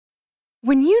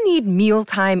When you need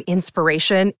mealtime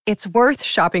inspiration, it's worth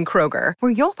shopping Kroger,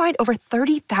 where you'll find over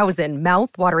 30,000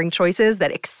 mouth-watering choices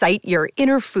that excite your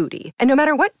inner foodie. And no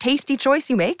matter what tasty choice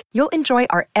you make, you'll enjoy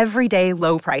our everyday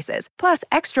low prices, plus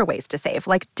extra ways to save,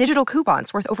 like digital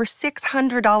coupons worth over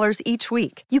 $600 each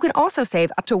week. You can also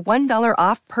save up to $1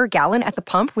 off per gallon at the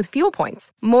pump with fuel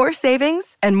points. More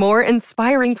savings and more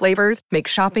inspiring flavors make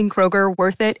shopping Kroger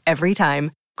worth it every time.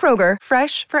 Kroger,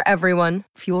 fresh for everyone.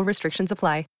 Fuel restrictions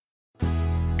apply.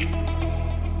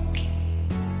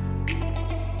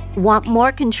 Want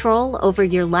more control over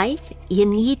your life? You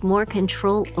need more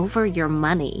control over your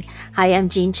money. Hi, I'm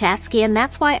Jean Chatzky, and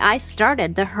that's why I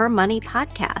started the Her Money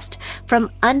podcast.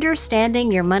 From understanding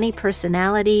your money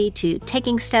personality to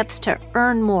taking steps to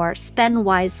earn more, spend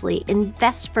wisely,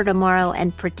 invest for tomorrow,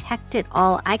 and protect it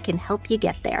all, I can help you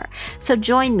get there. So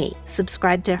join me.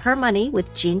 Subscribe to Her Money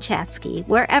with Jean Chatzky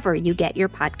wherever you get your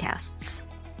podcasts.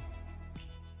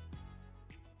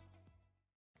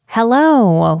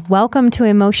 Hello, welcome to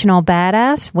Emotional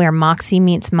Badass, where Moxie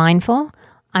meets Mindful.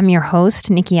 I'm your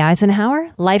host, Nikki Eisenhower,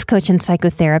 life coach and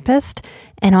psychotherapist.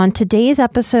 And on today's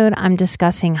episode, I'm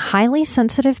discussing highly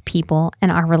sensitive people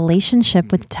and our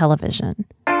relationship with television.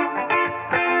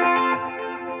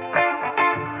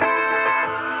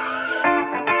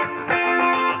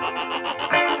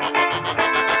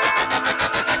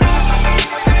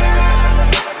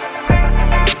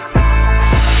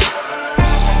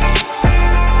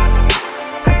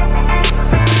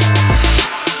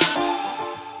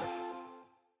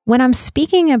 When I'm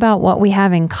speaking about what we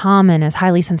have in common as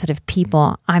highly sensitive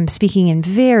people, I'm speaking in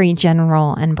very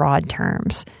general and broad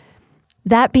terms.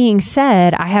 That being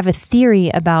said, I have a theory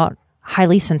about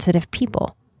highly sensitive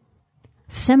people.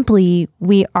 Simply,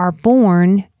 we are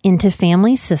born into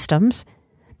family systems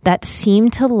that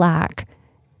seem to lack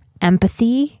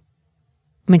empathy,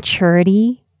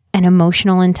 maturity, and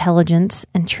emotional intelligence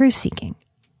and truth-seeking.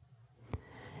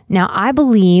 Now, I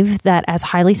believe that as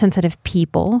highly sensitive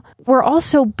people, we're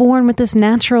also born with this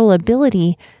natural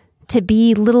ability to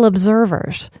be little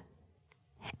observers.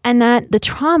 And that the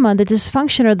trauma, the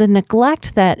dysfunction, or the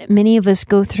neglect that many of us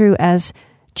go through as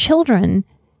children,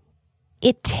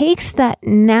 it takes that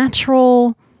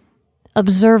natural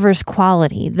observer's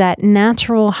quality, that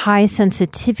natural high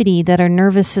sensitivity that our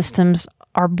nervous systems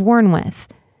are born with,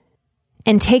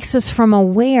 and takes us from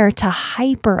aware to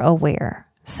hyper-aware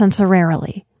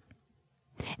sensorily.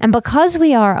 And because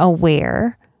we are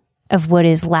aware of what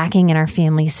is lacking in our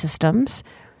family systems,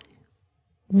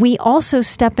 we also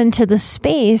step into the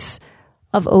space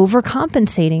of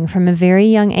overcompensating from a very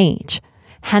young age.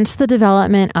 Hence the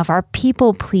development of our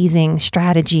people-pleasing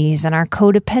strategies and our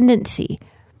codependency.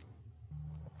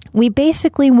 We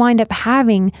basically wind up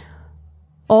having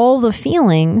all the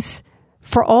feelings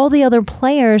for all the other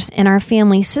players in our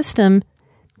family system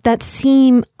that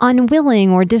seem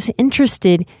unwilling or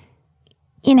disinterested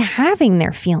in having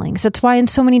their feelings. That's why in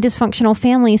so many dysfunctional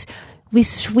families, we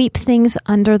sweep things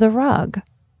under the rug.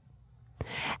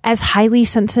 As highly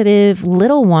sensitive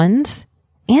little ones,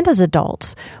 and as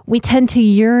adults, we tend to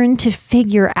yearn to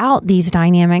figure out these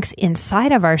dynamics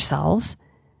inside of ourselves,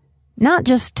 not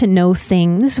just to know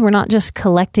things, we're not just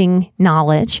collecting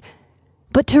knowledge,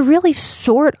 but to really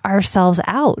sort ourselves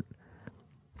out,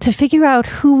 to figure out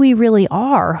who we really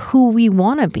are, who we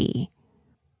want to be.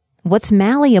 What's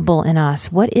malleable in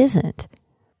us? What isn't?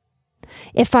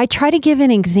 If I try to give an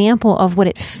example of what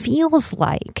it feels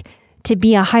like to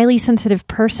be a highly sensitive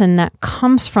person that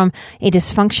comes from a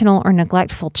dysfunctional or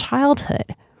neglectful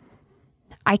childhood,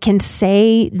 I can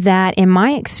say that in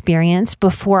my experience,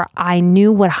 before I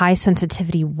knew what high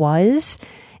sensitivity was,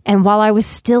 and while I was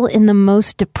still in the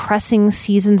most depressing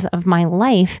seasons of my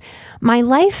life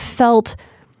felt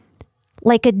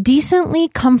like a decently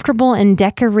comfortable and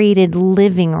decorated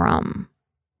living room.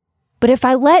 But if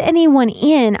I let anyone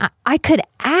in, I could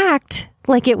act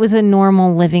like it was a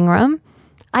normal living room.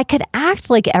 I could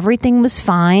act like everything was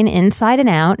fine inside and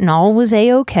out and all was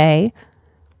a-okay.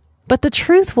 But the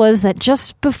truth was that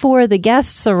just before the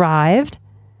guests arrived,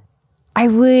 I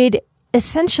would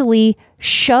essentially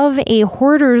shove a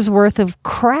hoarder's worth of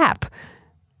crap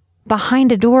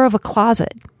behind a door of a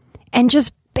closet and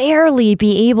just barely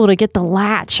be able to get the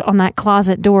latch on that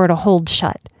closet door to hold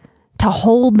shut, to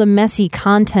hold the messy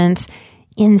contents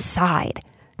inside,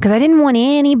 because I didn't want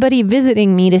anybody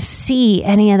visiting me to see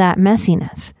any of that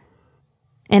messiness.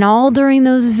 And all during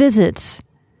those visits,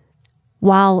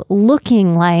 while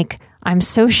looking like I'm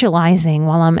socializing,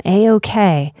 while I'm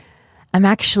a-okay, I'm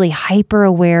actually hyper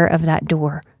aware of that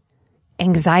door.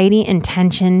 Anxiety and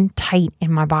tension tight in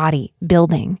my body,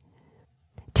 building.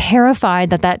 Terrified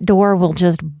that that door will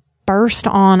just burst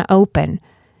on open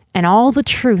and all the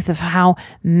truth of how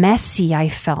messy I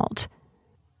felt,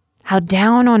 how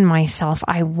down on myself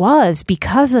I was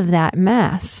because of that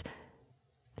mess,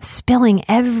 spilling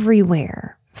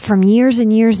everywhere from years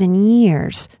and years and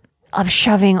years of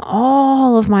shoving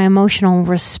all of my emotional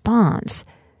response,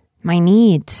 my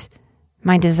needs,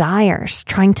 my desires,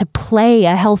 trying to play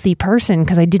a healthy person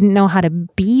because I didn't know how to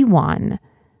be one.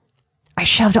 I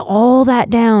shoved all that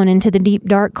down into the deep,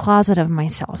 dark closet of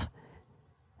myself,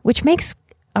 which makes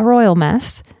a royal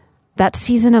mess. That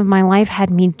season of my life had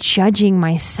me judging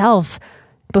myself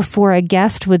before a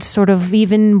guest would sort of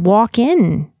even walk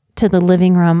in to the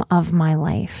living room of my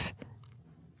life,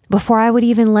 before I would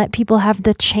even let people have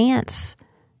the chance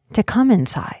to come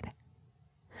inside.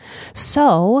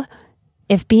 So,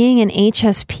 if being an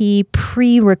HSP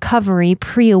pre-recovery,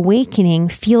 pre-awakening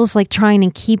feels like trying to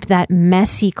keep that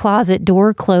messy closet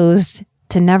door closed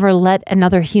to never let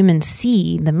another human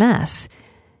see the mess,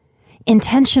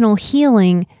 intentional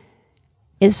healing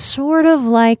is sort of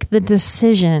like the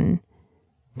decision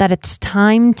that it's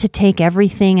time to take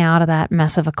everything out of that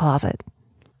mess of a closet.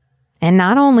 And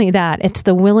not only that, it's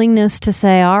the willingness to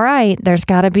say, all right, there's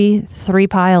got to be 3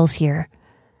 piles here.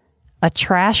 A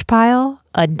trash pile,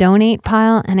 a donate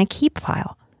pile, and a keep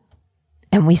pile.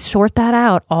 And we sort that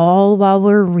out all while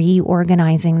we're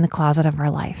reorganizing the closet of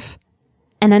our life.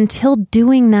 And until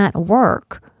doing that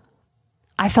work,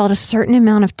 I felt a certain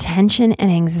amount of tension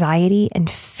and anxiety and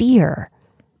fear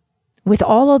with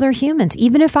all other humans,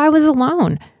 even if I was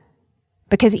alone.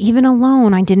 Because even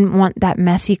alone, I didn't want that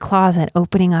messy closet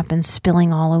opening up and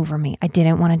spilling all over me. I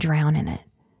didn't want to drown in it.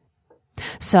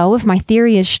 So if my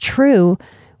theory is true,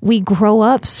 we grow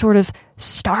up sort of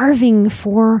starving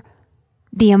for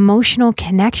the emotional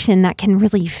connection that can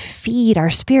really feed our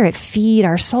spirit, feed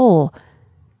our soul.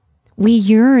 We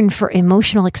yearn for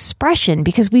emotional expression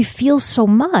because we feel so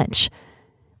much.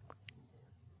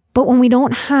 But when we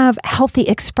don't have healthy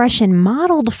expression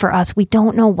modeled for us, we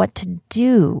don't know what to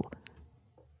do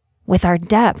with our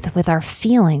depth, with our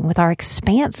feeling, with our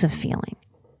expansive feeling.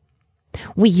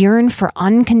 We yearn for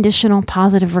unconditional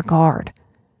positive regard.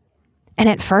 And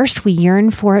at first, we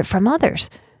yearn for it from others,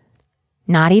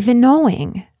 not even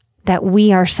knowing that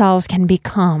we ourselves can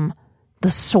become the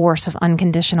source of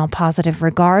unconditional positive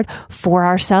regard for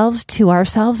ourselves, to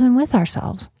ourselves, and with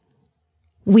ourselves.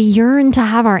 We yearn to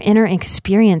have our inner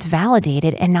experience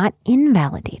validated and not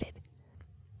invalidated.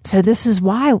 So this is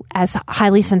why, as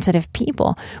highly sensitive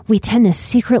people, we tend to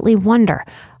secretly wonder,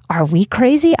 are we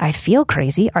crazy? I feel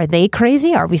crazy. Are they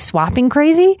crazy? Are we swapping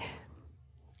crazy?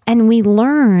 And we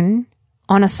learn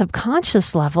on a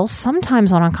subconscious level,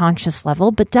 sometimes on a conscious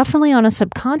level, but definitely on a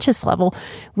subconscious level,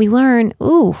 we learn,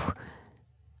 ooh,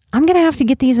 I'm going to have to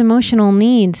get these emotional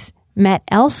needs met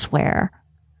elsewhere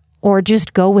or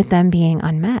just go with them being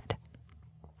unmet.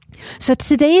 So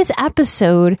today's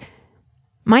episode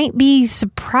might be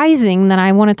surprising that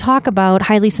I want to talk about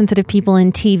highly sensitive people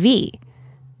in TV,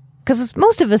 because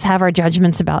most of us have our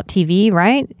judgments about TV,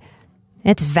 right?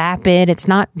 It's vapid, it's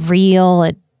not real,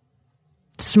 it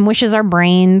smushes our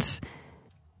brains.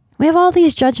 We have all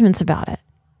these judgments about it.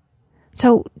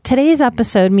 So today's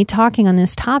episode, me talking on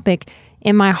this topic,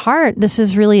 in my heart, this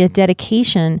is really a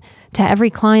dedication to every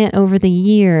client over the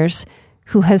years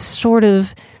who has sort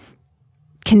of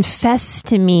confessed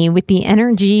to me with the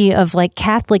energy of like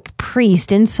Catholic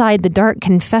priest inside the dark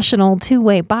confessional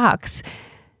 2-way box,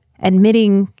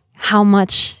 admitting how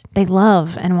much they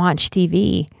love and watch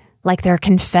TV, like they're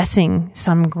confessing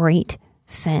some great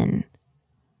sin.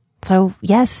 So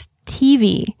yes,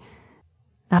 TV.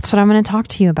 That's what I'm going to talk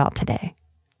to you about today.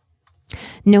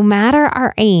 No matter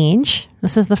our age,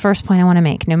 this is the first point I want to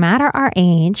make. No matter our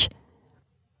age,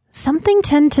 something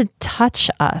tends to touch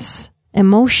us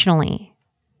emotionally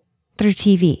through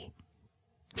TV.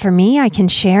 For me, I can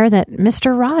share that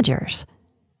Mr. Rogers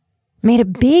made a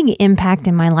big impact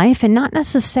in my life, and not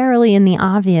necessarily in the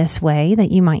obvious way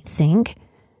that you might think.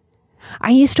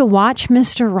 I used to watch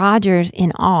Mr. Rogers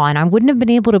in awe, and I wouldn't have been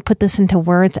able to put this into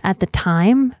words at the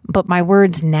time, but my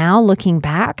words now, looking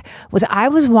back, was I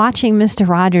was watching Mr.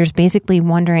 Rogers basically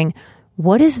wondering,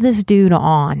 what is this dude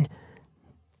on?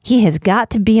 He has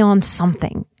got to be on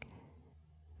something.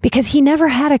 Because he never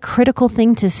had a critical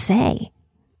thing to say.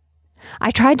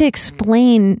 I tried to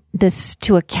explain this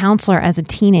to a counselor as a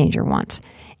teenager once,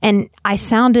 and I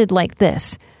sounded like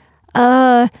this.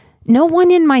 No one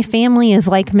in my family is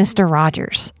like Mr.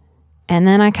 Rogers. And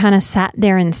then I kind of sat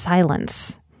there in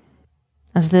silence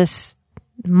as this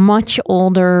much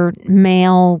older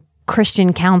male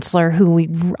Christian counselor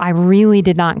who I really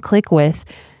did not click with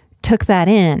took that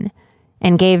in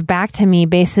and gave back to me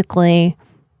basically,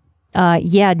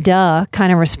 yeah, duh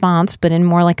kind of response, but in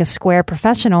more like a square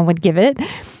professional would give it,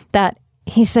 that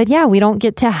he said, yeah, we don't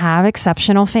get to have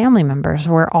exceptional family members.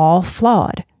 We're all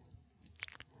flawed.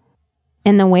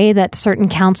 And the way that certain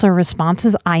counselor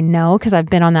responses, I know because I've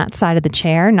been on that side of the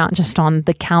chair, not just on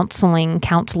the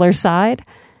counselor side.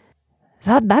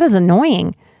 That is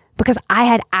annoying because I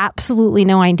had absolutely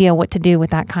no idea what to do with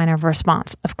that kind of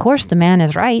response. Of course, the man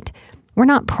is right. We're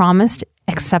not promised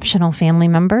exceptional family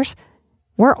members.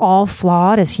 We're all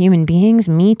flawed as human beings,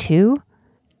 me too.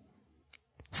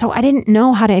 So I didn't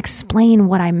know how to explain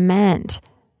what I meant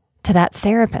to that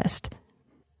therapist.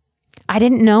 I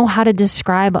didn't know how to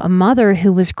describe a mother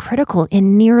who was critical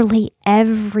in nearly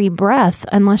every breath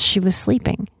unless she was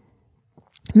sleeping.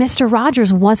 Mr.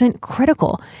 Rogers wasn't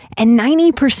critical, and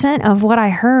 90% of what I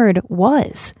heard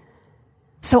was.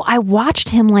 So I watched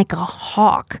him like a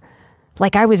hawk,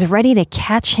 like I was ready to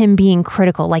catch him being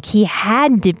critical, like he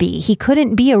had to be. He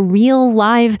couldn't be a real,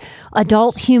 live,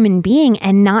 adult human being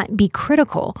and not be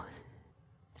critical.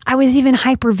 I was even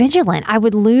hypervigilant. I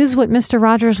would lose what Mr.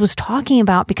 Rogers was talking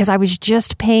about because I was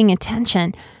just paying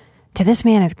attention to this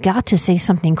man has got to say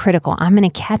something critical. I'm going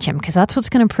to catch him because that's what's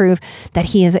going to prove that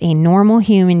he is a normal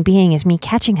human being, is me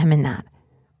catching him in that.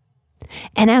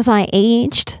 And as I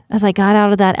aged, as I got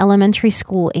out of that elementary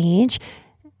school age,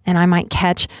 and I might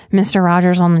catch Mr.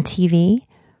 Rogers on the TV,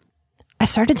 I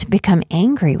started to become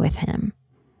angry with him.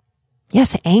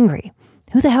 Yes, angry.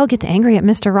 Who the hell gets angry at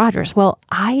Mr. Rogers? Well,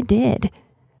 I did.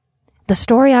 The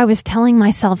story I was telling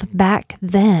myself back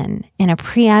then in a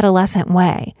pre-adolescent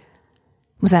way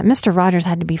was that Mr. Rogers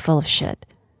had to be full of shit.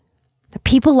 That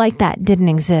people like that didn't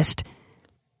exist.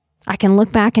 I can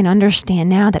look back and understand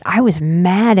now that I was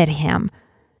mad at him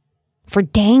for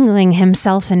dangling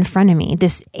himself in front of me,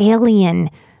 this alien,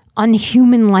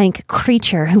 unhuman-like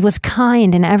creature who was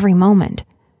kind in every moment.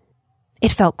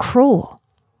 It felt cruel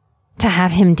to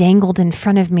have him dangled in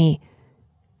front of me.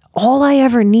 All I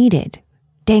ever needed,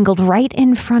 dangled right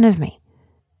in front of me.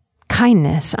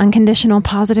 Kindness, unconditional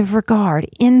positive regard,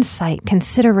 insight,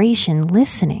 consideration,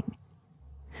 listening.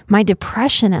 My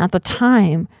depression at the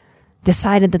time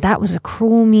decided that that was a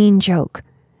cruel, mean joke.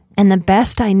 And the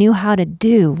best I knew how to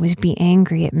do was be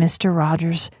angry at Mr.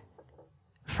 Rogers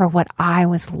for what I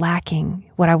was lacking,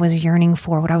 what I was yearning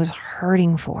for, what I was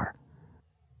hurting for.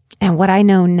 And what I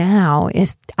know now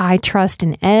is I trust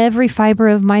in every fiber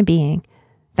of my being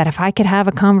that if I could have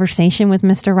a conversation with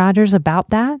Mr. Rogers about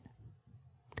that,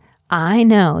 I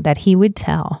know that he would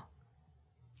tell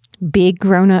big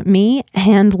grown-up me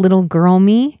and little girl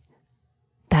me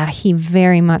that he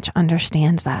very much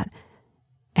understands that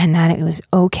and that it was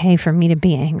okay for me to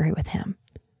be angry with him.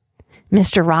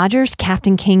 Mr. Rogers,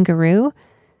 Captain Kangaroo,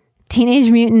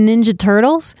 Teenage Mutant Ninja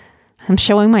Turtles. I'm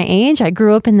showing my age. I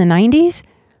grew up in the 90s.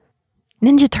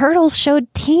 Ninja Turtles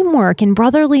showed teamwork and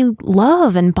brotherly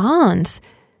love and bonds.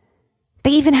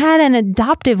 They even had an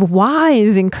adoptive,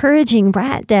 wise, encouraging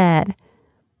rat dad.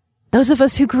 Those of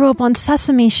us who grew up on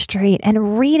Sesame Street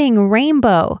and reading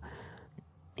Rainbow.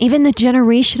 Even the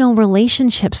generational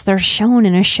relationships that are shown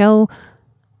in a show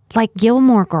like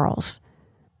Gilmore Girls.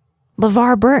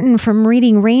 LeVar Burton from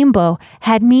reading Rainbow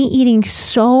had me eating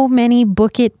so many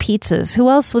Book It pizzas. Who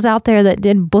else was out there that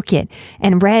did Book It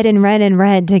and read and read and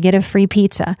read to get a free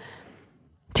pizza?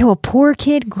 To a poor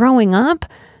kid growing up,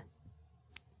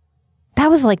 that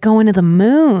was like going to the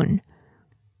moon.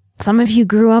 Some of you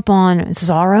grew up on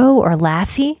Zorro or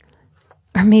Lassie,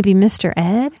 or maybe Mr.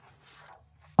 Ed,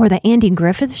 or the Andy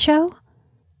Griffith Show.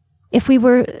 If we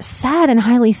were sad and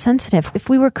highly sensitive, if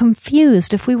we were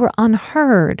confused, if we were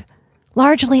unheard,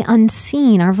 largely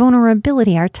unseen, our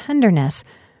vulnerability, our tenderness,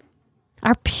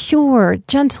 our pure,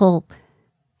 gentle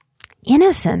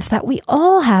innocence that we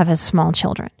all have as small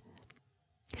children.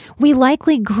 We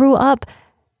likely grew up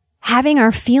having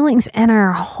our feelings and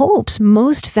our hopes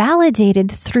most validated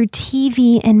through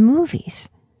TV and movies.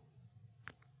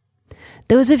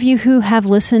 Those of you who have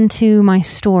listened to my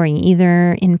story,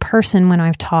 either in person when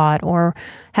I've taught or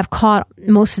have caught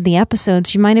most of the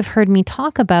episodes, you might have heard me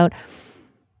talk about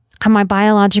how my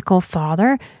biological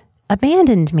father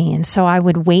abandoned me. And so I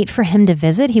would wait for him to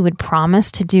visit. He would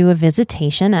promise to do a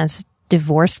visitation as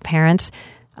divorced parents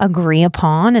agree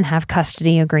upon and have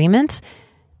custody agreements.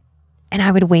 And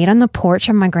I would wait on the porch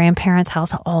of my grandparents'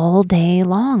 house all day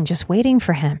long, just waiting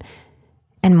for him.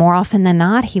 And more often than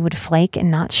not, he would flake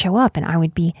and not show up. And I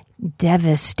would be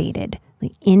devastated,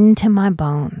 like, into my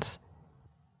bones.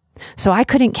 So I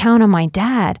couldn't count on my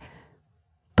dad,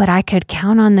 but I could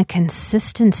count on the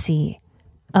consistency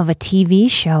of a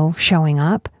TV show showing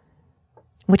up,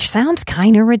 which sounds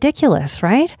kind of ridiculous,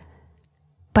 right?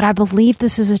 But I believe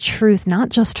this is a truth, not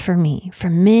just for me, for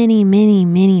many, many,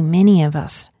 many, many of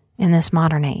us in this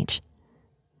modern age.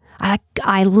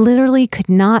 I literally could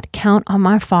not count on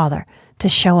my father to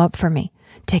show up for me,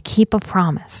 to keep a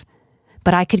promise.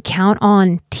 But I could count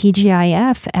on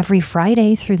TGIF every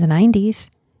Friday through the 90s.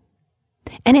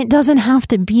 And it doesn't have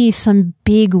to be some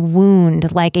big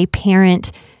wound like a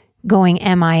parent going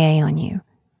MIA on you.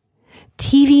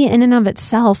 TV in and of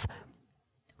itself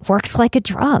works like a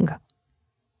drug.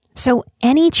 So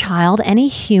any child, any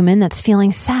human that's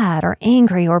feeling sad or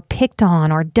angry or picked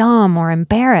on or dumb or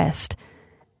embarrassed,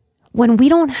 when we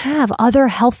don't have other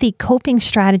healthy coping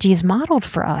strategies modeled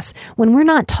for us, when we're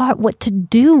not taught what to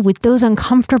do with those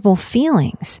uncomfortable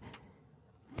feelings,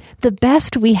 the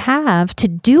best we have to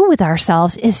do with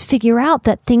ourselves is figure out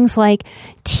that things like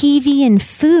TV and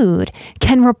food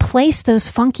can replace those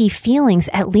funky feelings,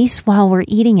 at least while we're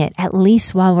eating it, at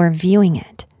least while we're viewing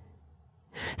it.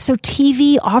 So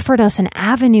TV offered us an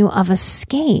avenue of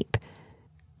escape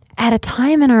at a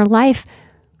time in our life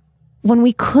when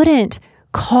we couldn't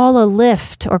call a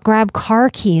Lyft or grab car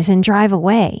keys and drive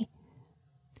away.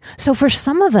 So for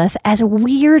some of us, as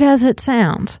weird as it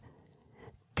sounds,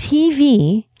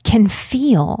 TV can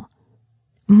feel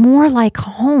more like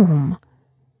home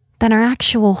than our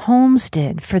actual homes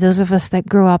did for those of us that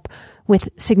grew up with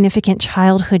significant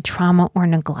childhood trauma or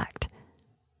neglect.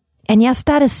 And yes,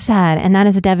 that is sad and that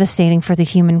is devastating for the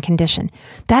human condition.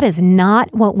 That is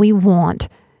not what we want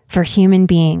for human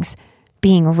beings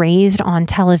being raised on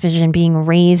television, being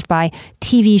raised by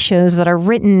TV shows that are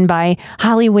written by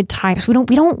Hollywood types. We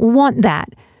don't want that.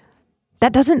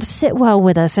 That doesn't sit well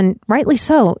with us, and rightly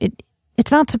so.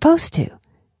 It's not supposed to.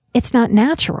 It's not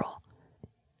natural.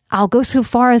 I'll go so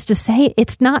far as to say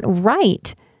it's not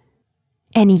right.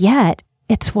 And yet,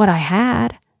 it's what I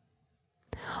had.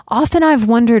 Often I've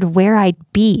wondered where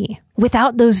I'd be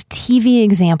without those TV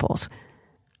examples.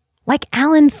 Like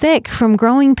Alan Thicke from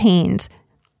Growing Pains,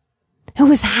 who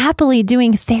was happily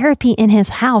doing therapy in his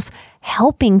house,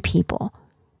 helping people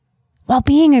while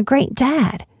being a great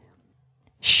dad.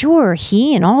 Sure,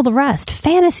 he and all the rest,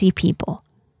 fantasy people.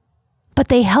 But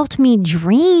they helped me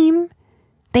dream.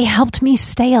 They helped me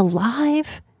stay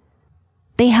alive.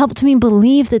 They helped me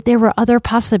believe that there were other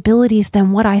possibilities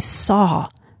than what I saw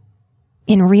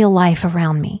in real life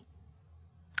around me.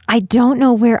 I don't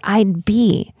know where I'd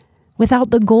be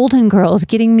without the Golden Girls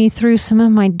getting me through some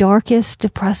of my darkest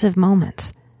depressive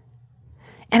moments.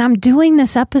 And I'm doing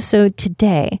this episode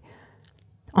today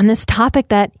on this topic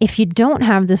that if you don't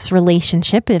have this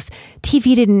relationship, if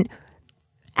TV didn't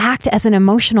act as an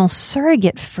emotional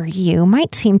surrogate for you,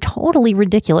 might seem totally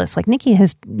ridiculous, like Nikki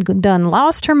has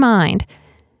lost her mind.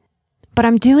 But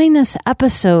I'm doing this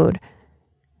episode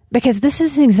because this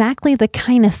is exactly the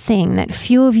kind of thing that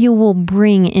few of you will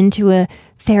bring into a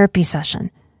therapy session.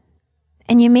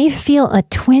 And you may feel a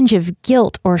twinge of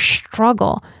guilt or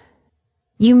struggle.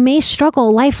 You may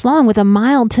struggle lifelong with a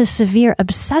mild to severe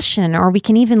obsession, or we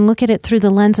can even look at it through the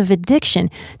lens of addiction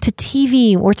to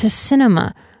TV or to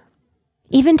cinema,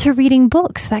 even to reading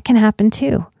books. That can happen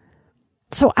too.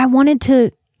 So I wanted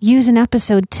to use an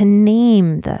episode to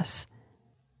name this.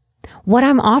 What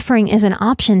I'm offering is an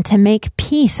option to make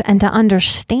peace and to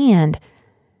understand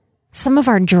some of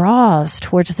our draws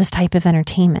towards this type of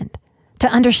entertainment, to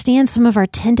understand some of our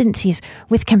tendencies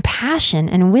with compassion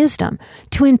and wisdom,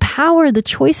 to empower the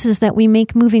choices that we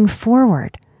make moving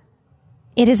forward.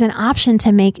 It is an option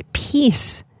to make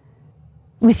peace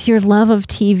with your love of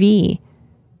TV,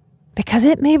 because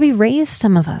it maybe raised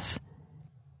some of us.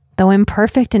 Though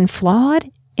imperfect and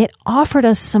flawed, it offered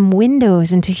us some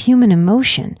windows into human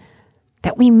emotion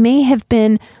that we may have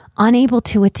been unable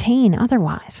to attain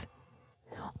otherwise.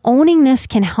 Owning this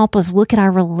can help us look at our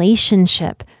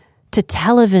relationship to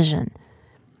television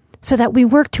so that we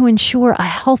work to ensure a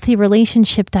healthy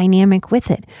relationship dynamic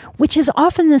with it, which is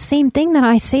often the same thing that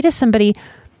I say to somebody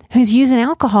who's using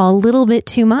alcohol a little bit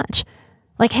too much.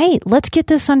 Like, hey, let's get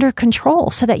this under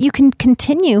control so that you can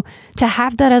continue to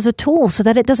have that as a tool so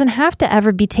that it doesn't have to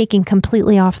ever be taken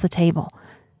completely off the table.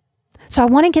 So I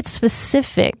want to get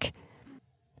specific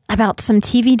about some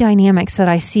TV dynamics that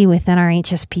I see within our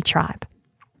HSP tribe.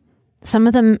 Some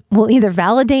of them will either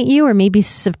validate you or maybe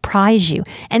surprise you.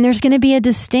 And there's going to be a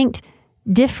distinct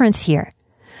difference here.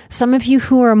 Some of you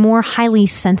who are more highly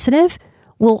sensitive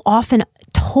will often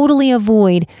totally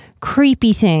avoid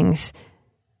creepy things,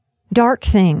 dark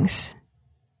things,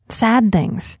 sad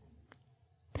things.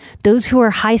 Those who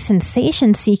are high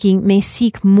sensation seeking may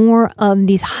seek more of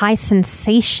these high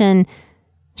sensation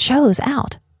shows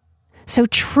out. So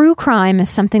true crime is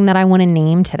something that I want to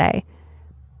name today,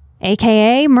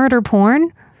 aka murder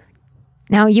porn.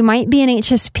 Now, you might be an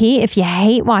HSP if you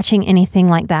hate watching anything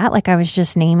like that, like I was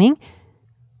just naming.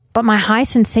 But my high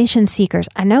sensation seekers,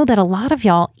 I know that a lot of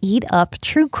y'all eat up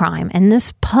true crime, and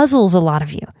this puzzles a lot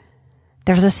of you.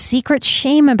 There's a secret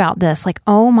shame about this, like,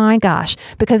 oh my gosh,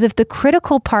 because if the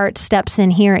critical part steps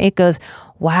in here, it goes,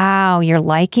 wow, you're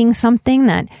liking something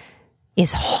that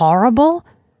is horrible?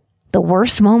 The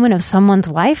worst moment of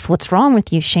someone's life? What's wrong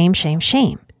with you? Shame, shame,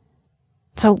 shame.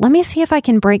 So let me see if I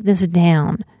can break this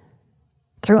down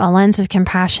through a lens of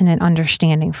compassionate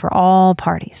understanding for all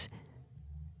parties.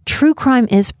 True crime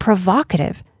is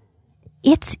provocative.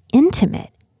 It's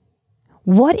intimate.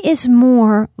 What is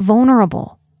more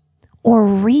vulnerable or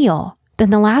real than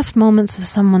the last moments of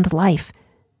someone's life?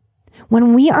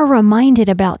 When we are reminded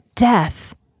about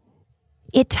death,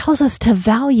 it tells us to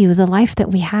value the life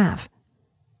that we have.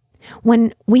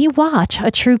 When we watch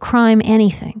a true crime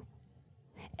anything,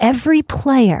 every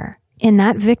player in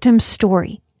that victim's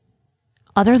story,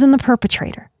 other than the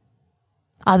perpetrator,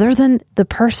 other than the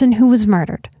person who was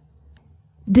murdered,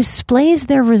 displays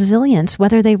their resilience,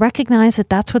 whether they recognize that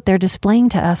that's what they're displaying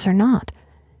to us or not.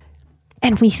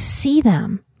 And we see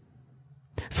them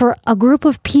for a group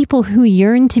of people who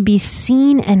yearn to be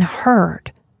seen and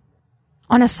heard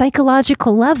on a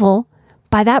psychological level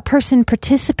by that person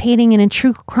participating in a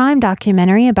true crime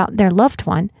documentary about their loved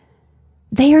one.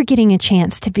 They are getting a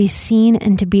chance to be seen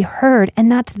and to be heard,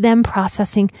 and that's them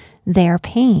processing their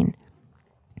pain.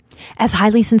 As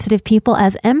highly sensitive people,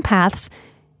 as empaths,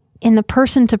 in the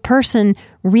person-to-person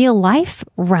real life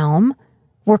realm,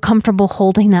 we're comfortable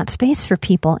holding that space for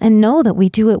people and know that we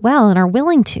do it well and are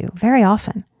willing to very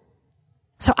often.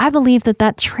 So I believe that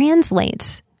that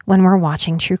translates when we're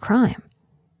watching true crime.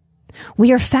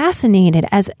 We are fascinated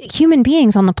as human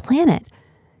beings on the planet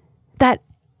that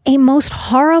a most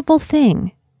horrible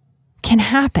thing can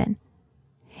happen.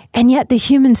 And yet the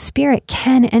human spirit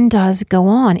can and does go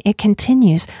on. It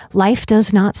continues. Life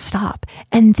does not stop.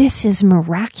 And this is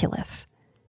miraculous.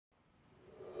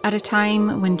 At a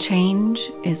time when change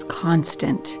is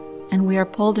constant and we are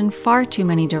pulled in far too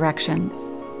many directions,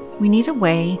 we need a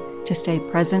way to stay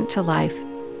present to life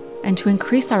and to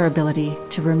increase our ability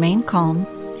to remain calm,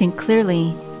 think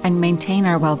clearly, and maintain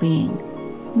our well-being.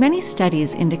 Many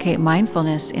studies indicate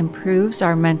mindfulness improves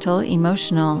our mental,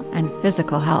 emotional, and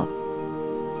physical health.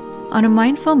 On a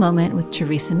Mindful Moment with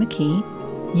Teresa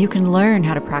McKee, you can learn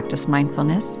how to practice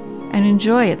mindfulness and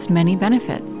enjoy its many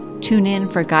benefits. Tune in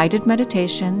for guided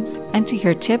meditations and to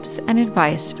hear tips and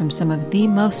advice from some of the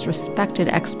most respected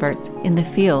experts in the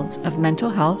fields of mental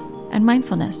health and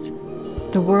mindfulness.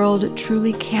 The world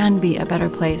truly can be a better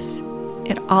place.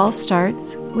 It all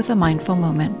starts with a mindful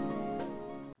moment.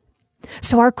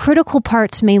 So our critical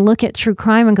parts may look at true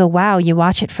crime and go, wow, you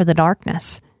watch it for the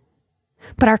darkness.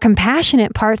 But our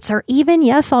compassionate parts are even,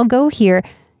 yes, I'll go here,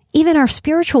 even our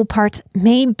spiritual parts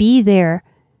may be there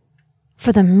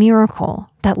for the miracle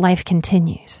that life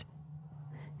continues.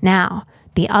 Now,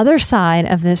 the other side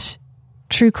of this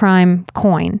true crime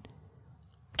coin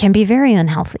can be very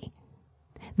unhealthy.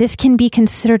 This can be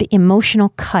considered emotional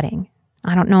cutting.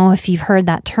 I don't know if you've heard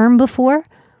that term before,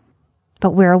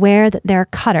 but we're aware that they're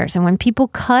cutters. And when people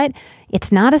cut,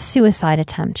 it's not a suicide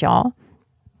attempt, y'all.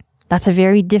 That's a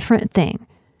very different thing.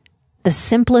 The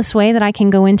simplest way that I can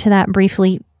go into that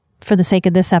briefly for the sake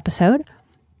of this episode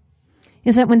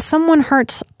is that when someone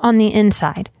hurts on the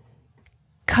inside,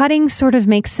 cutting sort of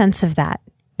makes sense of that,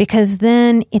 because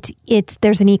then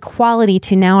there's an equality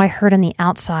to now I hurt on the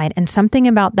outside, and something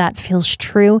about that feels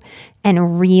true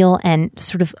and real and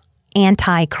sort of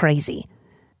anti-crazy.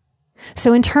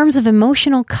 So in terms of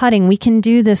emotional cutting, we can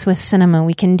do this with cinema.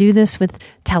 We can do this with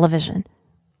television.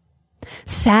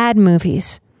 Sad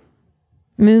movies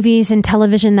and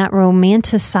television that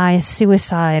romanticize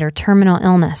suicide or terminal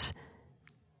illness,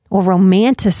 or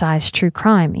romanticize true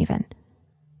crime even.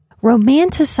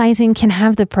 Romanticizing can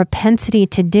have the propensity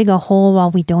to dig a hole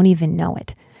while we don't even know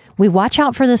it. We watch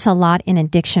out for this a lot in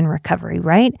addiction recovery,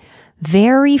 right?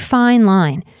 Very fine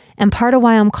line. And part of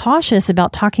why I'm cautious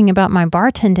about talking about my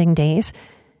bartending days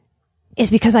is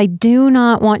because I do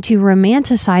not want to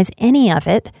romanticize any of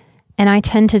it. And I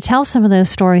tend to tell some of those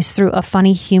stories through a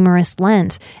funny, humorous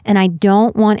lens. And I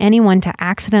don't want anyone to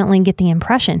accidentally get the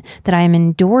impression that I am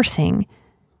endorsing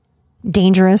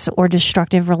dangerous or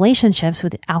destructive relationships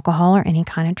with alcohol or any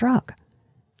kind of drug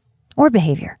or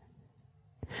behavior.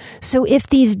 So if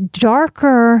these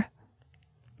darker,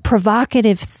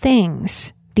 provocative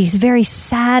things, these very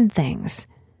sad things,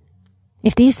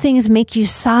 if these things make you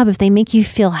sob, if they make you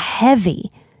feel heavy,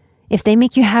 if they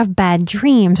make you have bad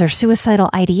dreams or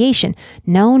suicidal ideation,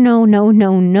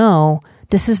 no,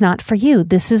 this is not for you.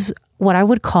 This is what I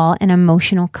would call an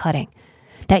emotional cutting.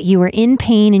 that you were in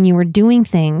pain and you were doing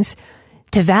things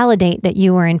to validate that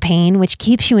you were in pain, which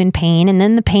keeps you in pain. And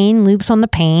then the pain loops on the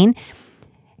pain.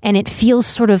 And it feels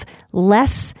sort of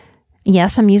less,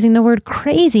 yes, I'm using the word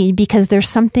crazy because there's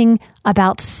something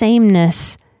about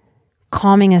sameness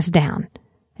calming us down.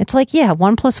 It's like, yeah,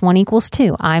 1 + 1 =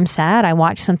 2. I'm sad. I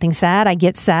watch something sad. I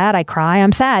get sad. I cry.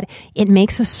 I'm sad. It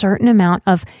makes a certain amount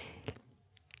of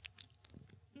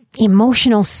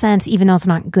emotional sense, even though it's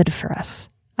not good for us.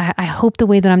 I hope the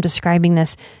way that I'm describing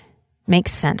this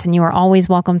makes sense. And you are always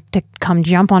welcome to come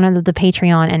jump onto the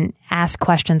Patreon and ask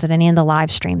questions at any of the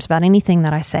live streams about anything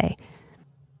that I say.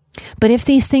 But if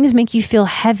these things make you feel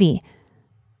heavy,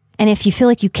 and if you feel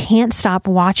like you can't stop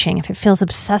watching, if it feels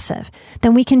obsessive,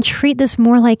 then we can treat this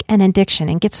more like an addiction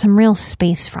and get some real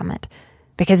space from it.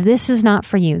 Because this is not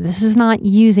for you. This is not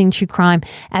using true crime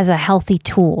as a healthy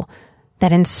tool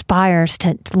that inspires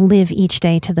to live each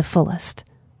day to the fullest.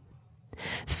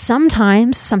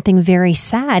 Sometimes something very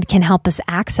sad can help us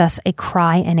access a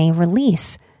cry and a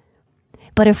release.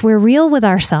 But if we're real with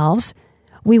ourselves,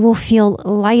 we will feel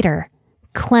lighter,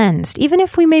 cleansed. Even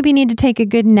if we maybe need to take a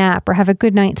good nap or have a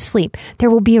good night's sleep, there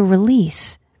will be a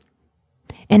release.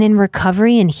 And in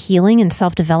recovery and healing and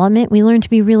self-development, we learn to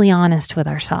be really honest with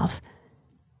ourselves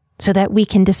so that we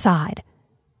can decide,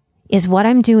 is what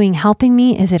I'm doing helping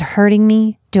me? Is it hurting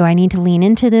me? Do I need to lean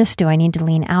into this? Do I need to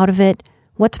lean out of it?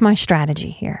 What's my strategy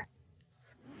here?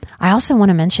 I also want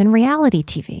to mention reality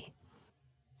TV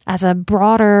as a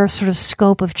broader sort of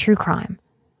scope of true crime.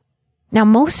 Now,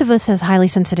 most of us as highly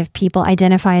sensitive people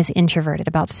identify as introverted.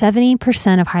 About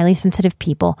 70% of highly sensitive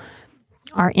people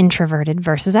are introverted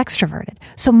versus extroverted.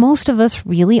 So most of us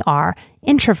really are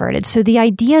introverted. So the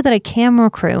idea that a camera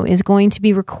crew is going to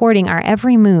be recording our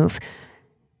every move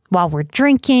while we're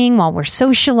drinking, while we're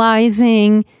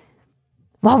socializing,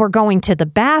 while we're going to the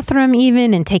bathroom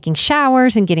even and taking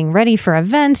showers and getting ready for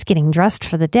events, getting dressed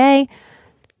for the day.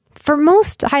 For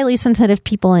most highly sensitive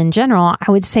people in general, I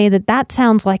would say that that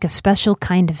sounds like a special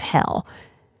kind of hell.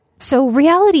 So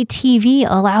reality TV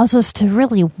allows us to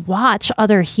really watch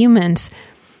other humans,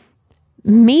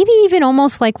 maybe even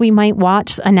almost like we might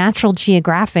watch a Natural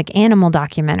Geographic animal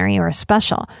documentary or a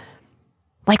special.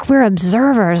 Like we're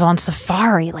observers on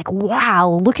safari, like, wow,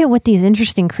 look at what these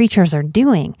interesting creatures are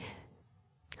doing.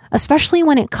 Especially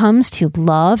when it comes to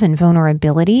love and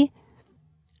vulnerability,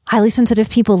 highly sensitive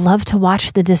people love to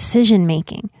watch the decision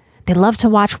making. They love to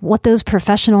watch what those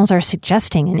professionals are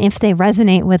suggesting and if they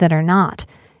resonate with it or not.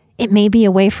 It may be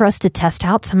a way for us to test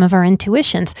out some of our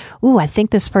intuitions. Ooh, I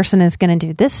think this person is going to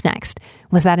do this next.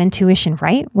 Was that intuition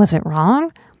right? Was it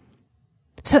wrong?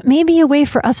 So it may be a way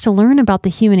for us to learn about the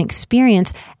human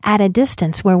experience at a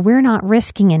distance where we're not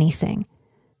risking anything.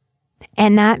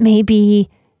 And that may be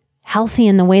healthy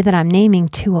in the way that I'm naming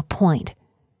to a point.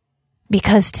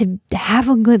 Because to have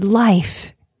a good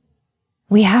life,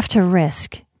 we have to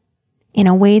risk in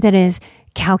a way that is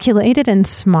calculated and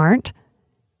smart.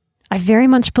 I very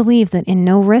much believe that in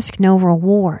no risk, no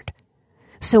reward.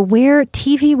 So where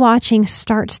TV watching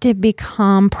starts to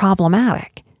become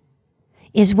problematic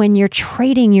is when you're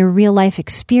trading your real life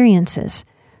experiences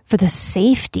for the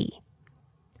safety,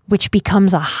 which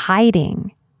becomes a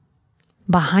hiding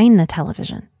behind the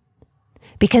television.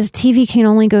 Because TV can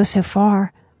only go so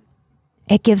far.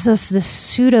 It gives us the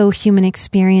pseudo-human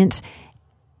experience,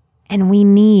 and we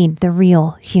need the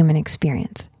real human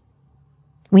experience.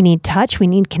 We need touch, we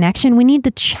need connection, we need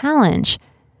the challenge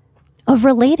of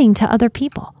relating to other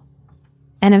people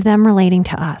and of them relating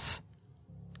to us.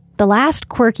 The last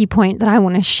quirky point that I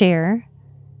want to share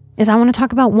is I want to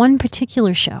talk about one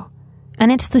particular show,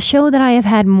 and it's the show that I have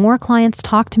had more clients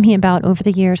talk to me about over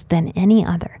the years than any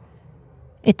other.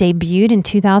 It debuted in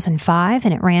 2005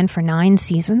 and it ran for 9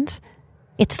 seasons.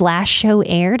 Its last show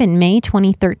aired in May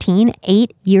 2013,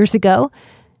 8 years ago,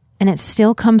 and it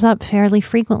still comes up fairly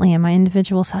frequently in my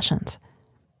individual sessions.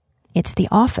 It's The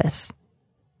Office.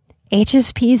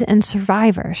 HSPs and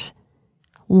survivors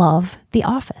love The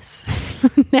Office.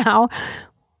 Now,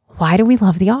 why do we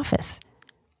love The Office?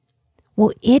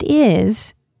 Well, it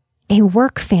is a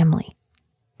work family.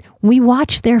 We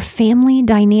watch their family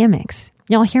dynamics.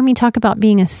 Y'all hear me talk about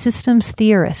being a systems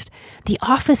theorist. The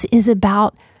Office is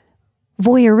about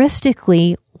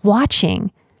voyeuristically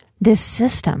watching this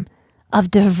system of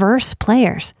diverse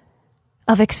players,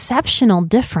 of exceptional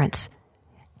difference,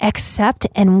 accept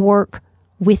and work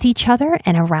with each other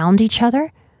and around each other.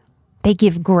 They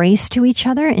give grace to each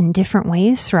other in different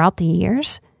ways throughout the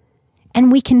years.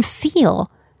 And we can feel,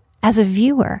 as a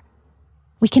viewer,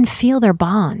 we can feel their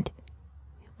bond.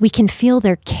 We can feel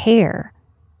their care,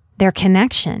 their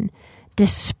connection,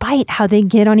 despite how they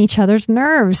get on each other's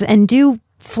nerves and do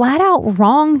flat out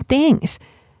wrong things.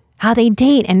 how they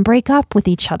date and break up with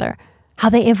each other, how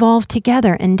they evolve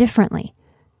together and differently,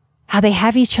 how they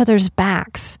have each other's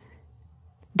backs.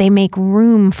 They make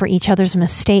room for each other's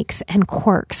mistakes and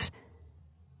quirks.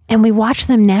 And we watch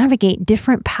them navigate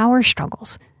different power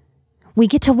struggles. We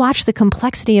get to watch the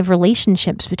complexity of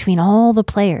relationships between all the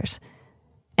players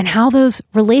and how those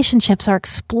relationships are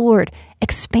explored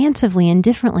expansively and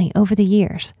differently over the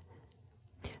years.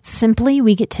 Simply,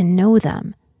 we get to know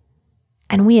them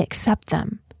and we accept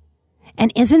them.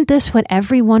 And isn't this what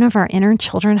every one of our inner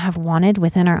children have wanted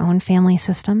within our own family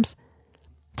systems?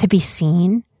 To be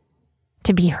seen,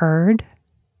 to be heard,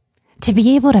 to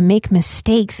be able to make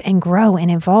mistakes and grow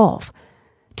and evolve,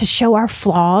 to show our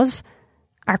flaws,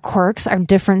 our quirks, our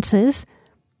differences,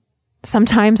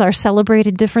 sometimes our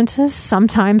celebrated differences,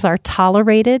 sometimes our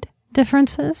tolerated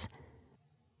differences.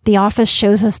 The Office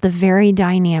shows us the very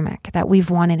dynamic that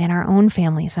we've wanted in our own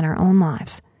families and our own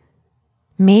lives.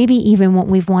 Maybe even what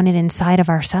we've wanted inside of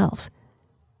ourselves.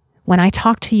 When I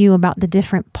talk to you about the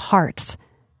different parts,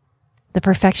 the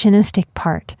perfectionistic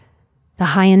part, the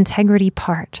high integrity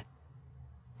part,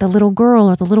 the little girl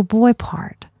or the little boy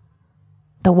part,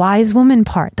 the wise woman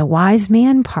part, the wise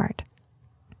man part,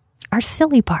 our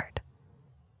silly part.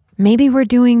 Maybe we're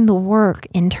doing the work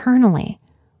internally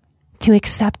to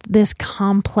accept this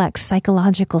complex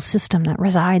psychological system that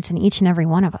resides in each and every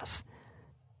one of us.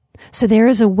 So there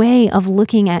is a way of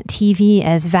looking at TV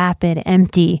as vapid,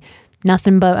 empty,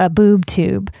 nothing but a boob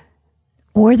tube.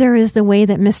 Or there is the way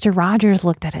that Mr. Rogers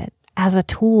looked at it, as a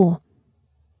tool.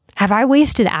 Have I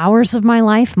wasted hours of my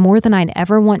life, more than I'd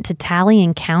ever want to tally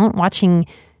and count, watching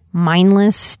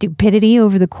mindless stupidity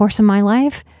over the course of my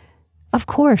life? Of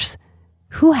course.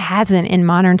 Who hasn't in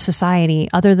modern society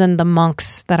other than the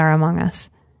monks that are among us?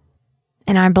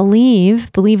 And I believe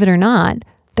it or not,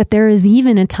 that there is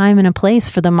even a time and a place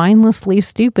for the mindlessly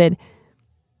stupid.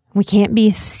 We can't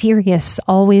be serious,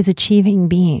 always achieving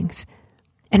beings.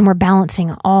 And we're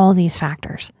balancing all these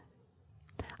factors.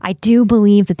 I do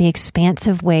believe that the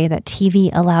expansive way that TV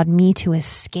allowed me to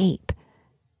escape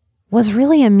was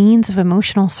really a means of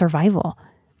emotional survival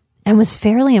and was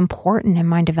fairly important in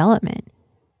my development.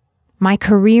 My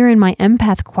career and my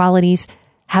empath qualities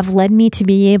have led me to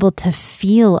be able to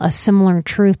feel a similar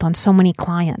truth on so many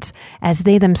clients as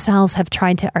they themselves have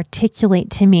tried to articulate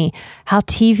to me how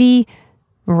TV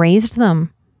raised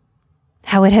them,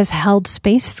 how it has held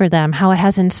space for them, how it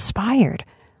has inspired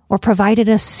or provided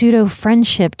a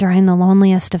pseudo-friendship during the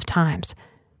loneliest of times.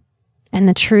 And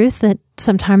the truth that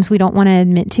sometimes we don't want to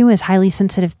admit to as highly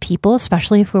sensitive people,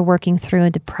 especially if we're working through a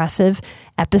depressive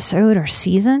episode or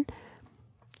season,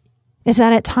 is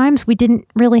that at times we didn't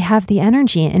really have the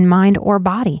energy in mind or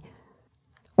body,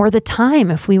 or the time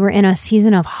if we were in a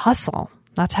season of hustle.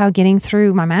 That's how getting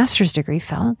through my master's degree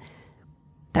felt.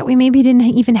 That we maybe didn't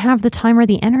even have the time or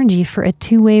the energy for a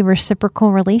two-way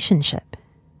reciprocal relationship.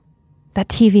 That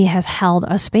TV has held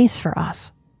a space for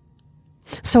us.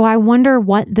 So I wonder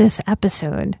what this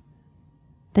episode,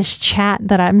 this chat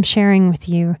that I'm sharing with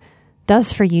you,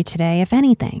 does for you today, if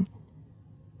anything.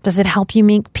 Does it help you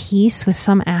make peace with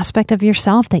some aspect of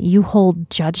yourself that you hold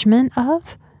judgment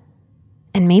of?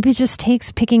 And maybe just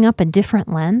takes picking up a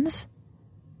different lens?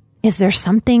 Is there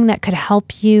something that could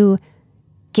help you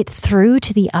get through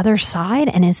to the other side?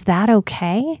 And is that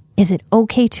okay? Is it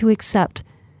okay to accept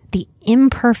the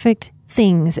imperfect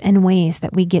things and ways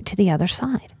that we get to the other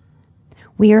side?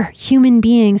 We are human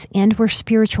beings and we're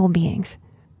spiritual beings.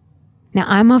 Now,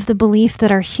 I'm of the belief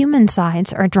that our human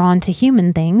sides are drawn to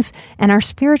human things, and our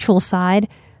spiritual side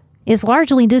is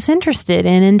largely disinterested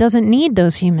in and doesn't need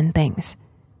those human things.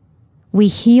 We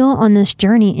heal on this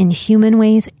journey in human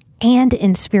ways and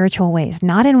in spiritual ways,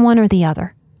 not in one or the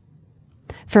other.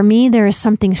 For me, there is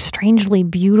something strangely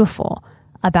beautiful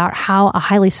about how a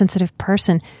highly sensitive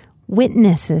person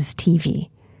witnesses TV.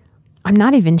 I'm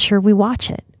not even sure we watch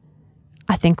it.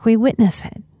 I think we witness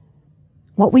it.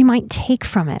 What we might take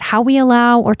from it, how we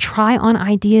allow or try on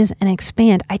ideas and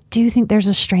expand. I do think there's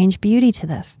a strange beauty to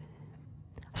this.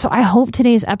 So I hope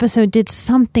today's episode did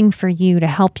something for you to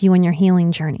help you in your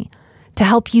healing journey, to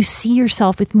help you see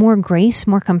yourself with more grace,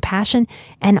 more compassion,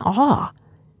 and awe.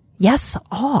 Yes,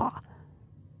 awe.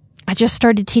 I just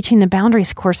started teaching the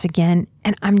boundaries course again,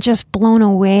 and I'm just blown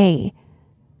away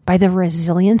by the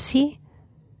resiliency,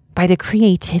 by the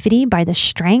creativity, by the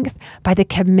strength, by the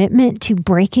commitment to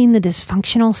breaking the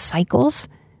dysfunctional cycles,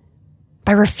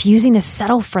 by refusing to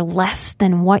settle for less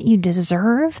than what you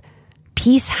deserve,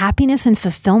 peace, happiness, and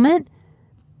fulfillment.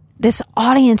 This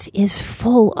audience is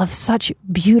full of such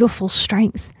beautiful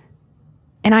strength.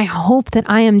 And I hope that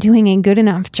I am doing a good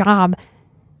enough job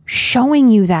showing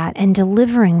you that and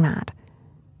delivering that.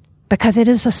 because it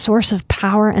is a source of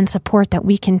power and support that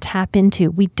we can tap into.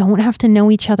 We don't have to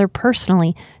know each other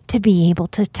personally to be able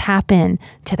to tap in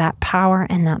to that power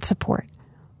and that support.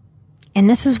 And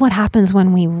this is what happens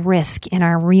when we risk in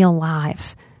our real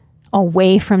lives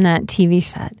away from that TV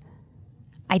set.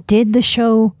 I did the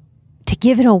show to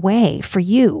give it away for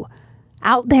you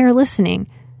out there listening.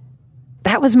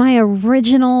 That was my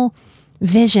original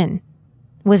vision.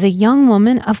 Was a young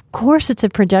woman. Of course, it's a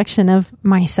projection of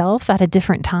myself at a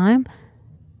different time,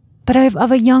 but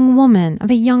of a young woman, of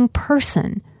a young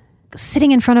person sitting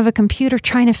in front of a computer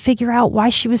trying to figure out why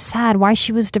she was sad, why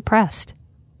she was depressed.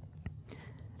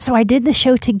 So I did the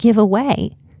show to give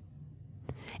away.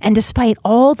 And despite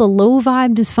all the low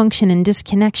vibe dysfunction and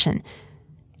disconnection,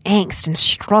 angst and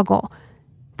struggle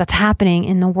that's happening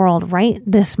in the world right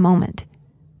this moment,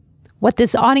 what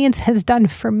this audience has done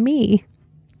for me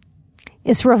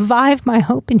is revive my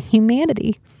hope in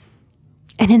humanity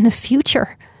and in the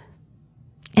future.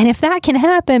 And if that can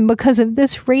happen because of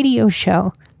this radio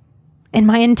show and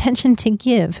my intention to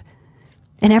give,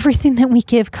 and everything that we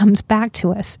give comes back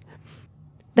to us,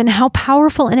 then how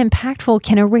powerful and impactful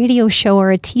can a radio show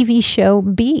or a TV show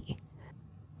be?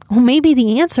 Well, maybe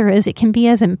the answer is it can be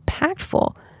as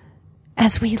impactful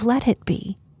as we let it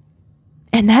be.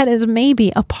 And that is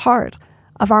maybe a part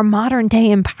of our modern day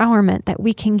empowerment that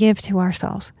we can give to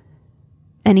ourselves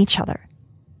and each other.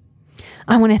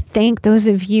 I want to thank those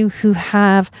of you who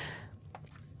have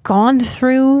gone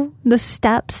through the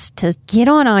steps to get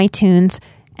on iTunes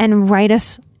and write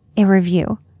us a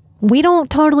review. We don't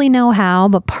totally know how,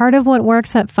 but part of what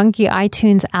works at Funky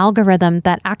iTunes algorithm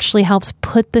that actually helps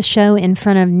put the show in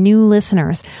front of new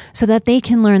listeners so that they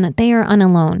can learn that they are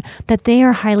unalone, that they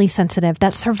are highly sensitive,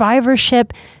 that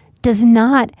survivorship does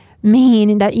not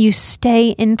mean that you stay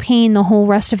in pain the whole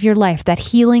rest of your life, that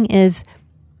healing is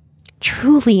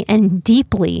truly and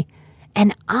deeply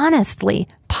and honestly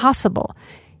possible,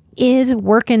 is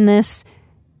working this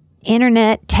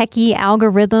internet techie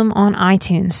algorithm on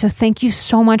iTunes. So thank you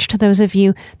so much to those of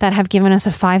you that have given us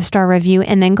a 5-star review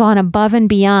and then gone above and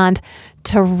beyond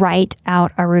to write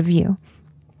out a review.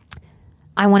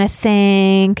 I want to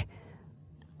thank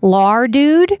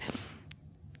Lardude.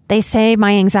 They say,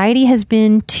 my anxiety has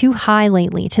been too high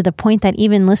lately to the point that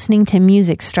even listening to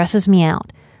music stresses me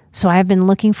out. So I've been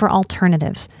looking for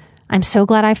alternatives. I'm so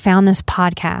glad I found this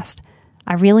podcast.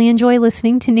 I really enjoy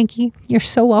listening to Nikki. You're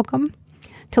so welcome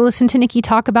to listen to Nikki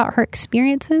talk about her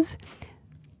experiences.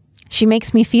 She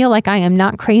makes me feel like I am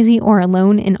not crazy or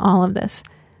alone in all of this.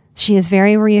 She is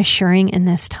very reassuring in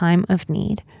this time of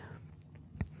need.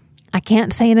 I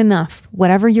can't say it enough.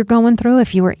 Whatever you're going through,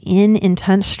 if you are in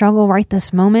intense struggle right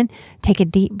this moment, take a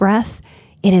deep breath.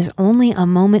 It is only a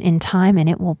moment in time and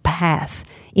it will pass.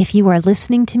 If you are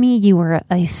listening to me, you are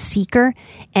a seeker,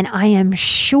 and I am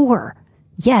sure,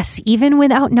 yes, even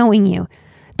without knowing you,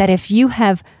 that if you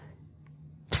have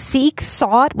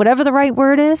sought, whatever the right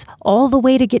word is, all the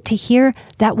way to get to here,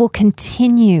 that will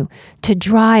continue to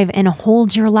drive and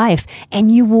hold your life. And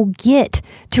you will get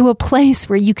to a place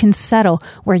where you can settle,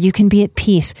 where you can be at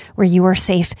peace, where you are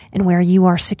safe, and where you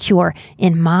are secure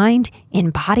in mind,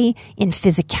 in body, in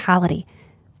physicality.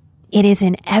 It is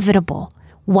inevitable.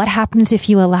 What happens if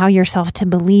you allow yourself to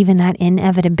believe in that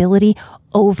inevitability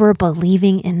over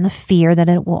believing in the fear that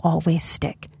it will always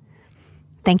stick?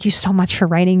 Thank you so much for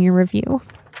writing your review.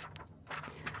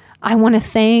 I want to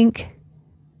thank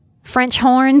French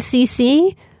Horn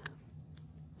CC.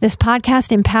 This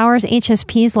podcast empowers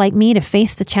HSPs like me to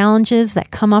face the challenges that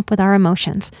come up with our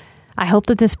emotions. I hope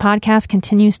that this podcast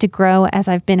continues to grow as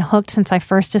I've been hooked since I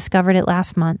first discovered it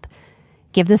last month.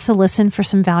 Give this a listen for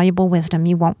some valuable wisdom.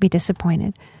 You won't be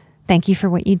disappointed. Thank you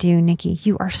for what you do, Nikki.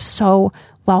 You are so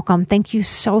welcome. Thank you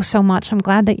so, so much. I'm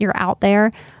glad that you're out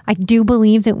there. I do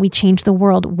believe that we change the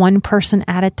world one person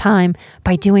at a time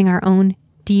by doing our own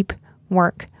deep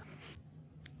work.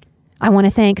 I want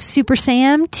to thank Super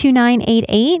Sam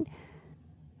 2988.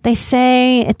 They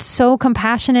say it's so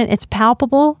compassionate, it's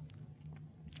palpable.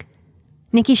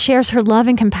 Nikki shares her love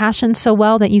and compassion so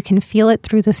well that you can feel it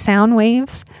through the sound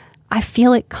waves. I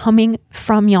feel it coming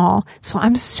from y'all. So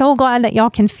I'm so glad that y'all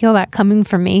can feel that coming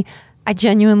from me. I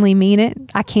genuinely mean it.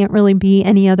 I can't really be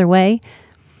any other way.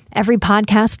 Every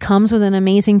podcast comes with an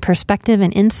amazing perspective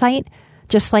and insight.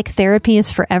 Just like therapy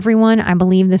is for everyone, I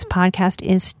believe this podcast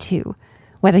is too.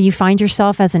 Whether you find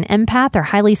yourself as an empath or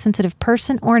highly sensitive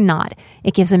person or not,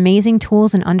 it gives amazing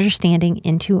tools and understanding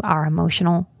into our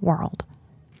emotional world.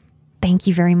 Thank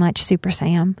you very much, Super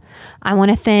Sam. I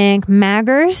want to thank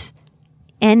Maggers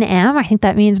NM. I think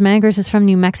that means Maggers is from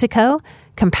New Mexico.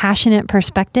 Compassionate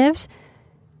Perspectives.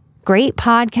 Great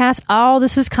podcast. Oh,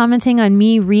 this is commenting on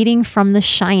me reading from The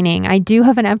Shining. I do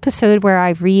have an episode where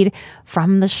I read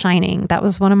from The Shining. That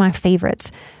was one of my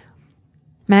favorites.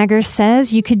 Magger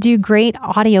says you could do great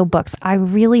audiobooks. I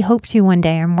really hope to one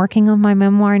day. I'm working on my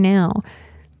memoir now.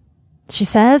 She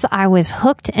says, I was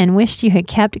hooked and wished you had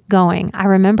kept going. I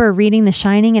remember reading The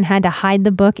Shining and had to hide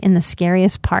the book in the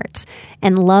scariest parts,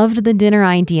 and loved the dinner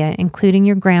idea, including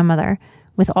your grandmother,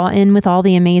 with all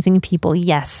the amazing people.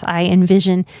 Yes, I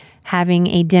envision having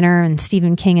a dinner, and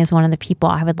Stephen King is one of the people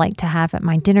I would like to have at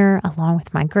my dinner, along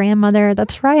with my grandmother.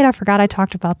 That's right. I forgot I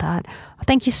talked about that.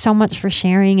 Thank you so much for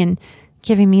sharing and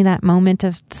giving me that moment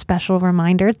of special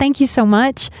reminder. Thank you so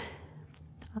much.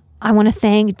 I want to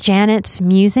thank Janet's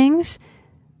musings.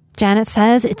 Janet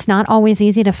says, it's not always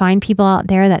easy to find people out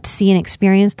there that see and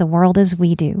experience the world as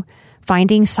we do.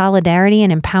 Finding solidarity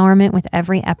and empowerment with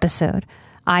every episode.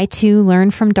 I too learn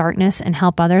from darkness and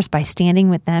help others by standing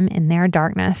with them in their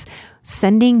darkness.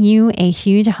 Sending you a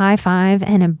huge high five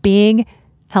and a big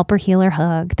helper healer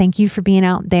hug. Thank you for being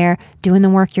out there, doing the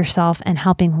work yourself, and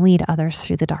helping lead others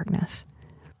through the darkness.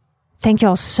 Thank you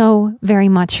all so very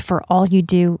much for all you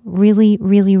do. Really,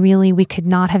 really, really, we could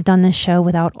not have done this show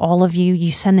without all of you.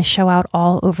 You send the show out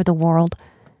all over the world.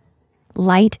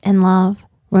 Light and love.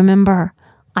 Remember,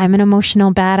 I'm an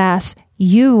emotional badass.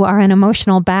 You are an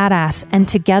emotional badass. And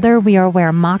together we are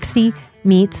where Moxie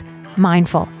meets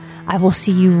mindful. I will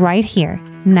see you right here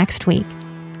next week.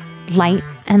 Light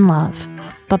and love.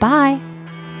 Bye-bye.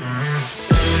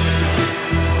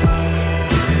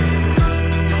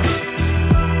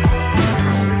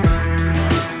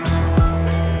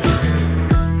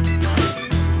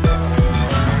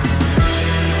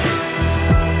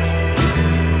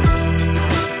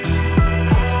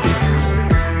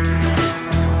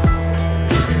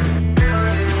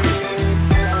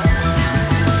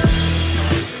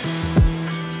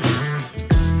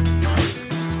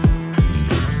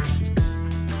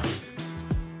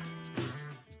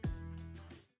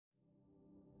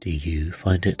 Do you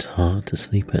find it hard to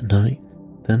sleep at night?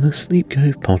 Then the Sleep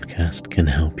Cove podcast can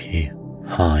help you.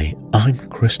 Hi, I'm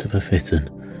Christopher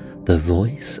Fitton, the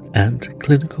voice and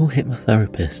clinical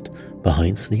hypnotherapist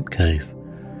behind Sleep Cove.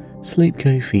 Sleep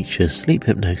Cove features sleep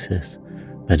hypnosis,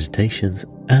 meditations,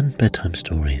 and bedtime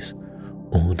stories,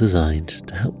 all designed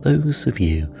to help those of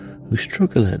you who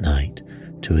struggle at night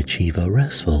to achieve a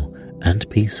restful and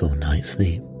peaceful night's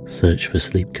sleep. Search for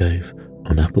Sleep Cove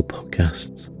on Apple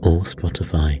Podcasts or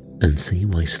Spotify and see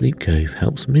why Sleep Cove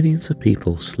helps millions of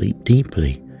people sleep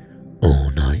deeply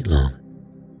all night long.